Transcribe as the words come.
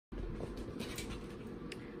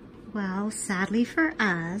Well, sadly for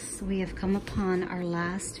us, we have come upon our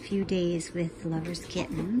last few days with Lover's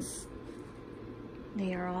kittens.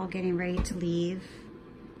 They are all getting ready to leave,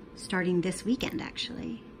 starting this weekend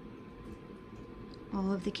actually.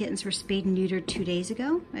 All of the kittens were spayed and neutered 2 days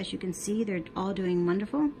ago. As you can see, they're all doing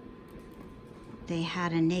wonderful. They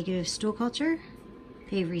had a negative stool culture.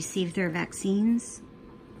 They've received their vaccines,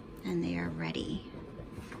 and they are ready.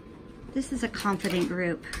 This is a confident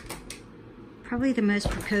group. Probably the most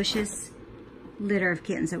precocious litter of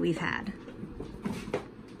kittens that we've had.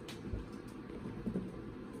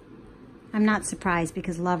 I'm not surprised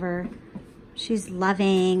because Lover, she's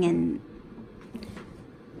loving and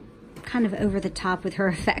kind of over the top with her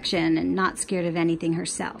affection and not scared of anything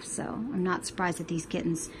herself. So I'm not surprised that these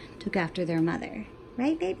kittens took after their mother.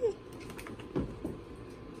 Right, baby?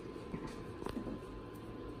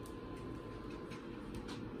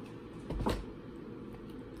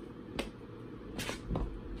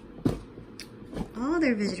 All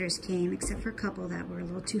their visitors came except for a couple that were a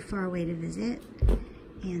little too far away to visit,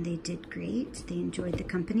 and they did great. They enjoyed the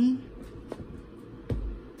company.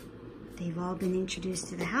 They've all been introduced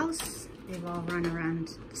to the house. They've all run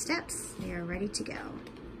around the steps. They are ready to go.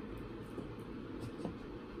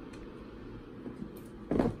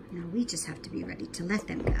 Now we just have to be ready to let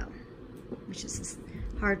them go, which is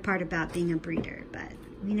the hard part about being a breeder, but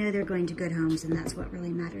we know they're going to good homes, and that's what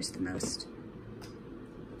really matters the most.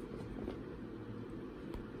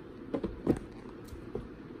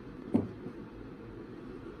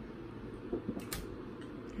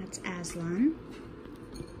 That's Aslan.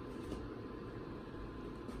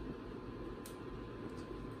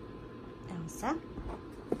 Elsa.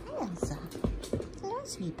 Hi, Elsa. Hello,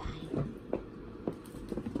 sweet pie.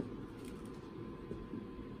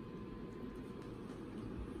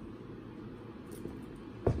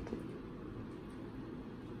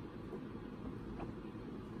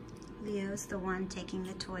 Leo's the one taking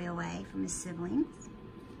the toy away from his siblings.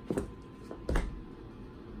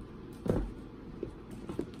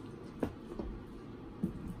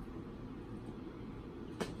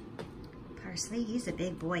 Parsley, he's a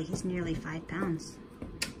big boy. He's nearly 5 pounds.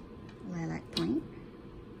 Lilac Point.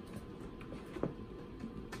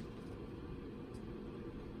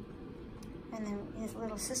 And then his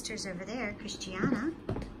little sister's over there, Christiana,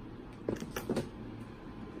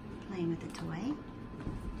 playing with the toy.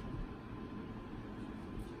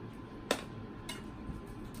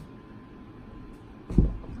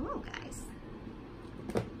 Hello, guys.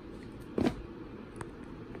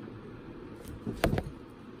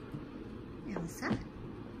 Elsa.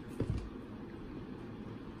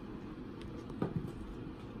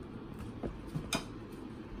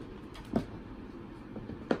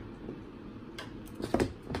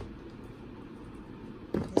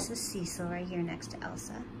 This is Cecil right here next to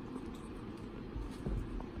Elsa.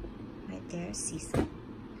 Right there is Cecil.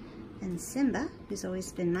 And Simba, who's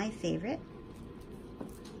always been my favorite.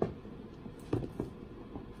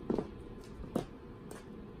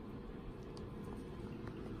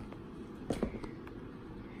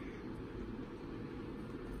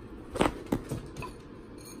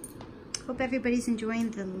 Hope everybody's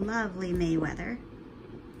enjoying the lovely May weather.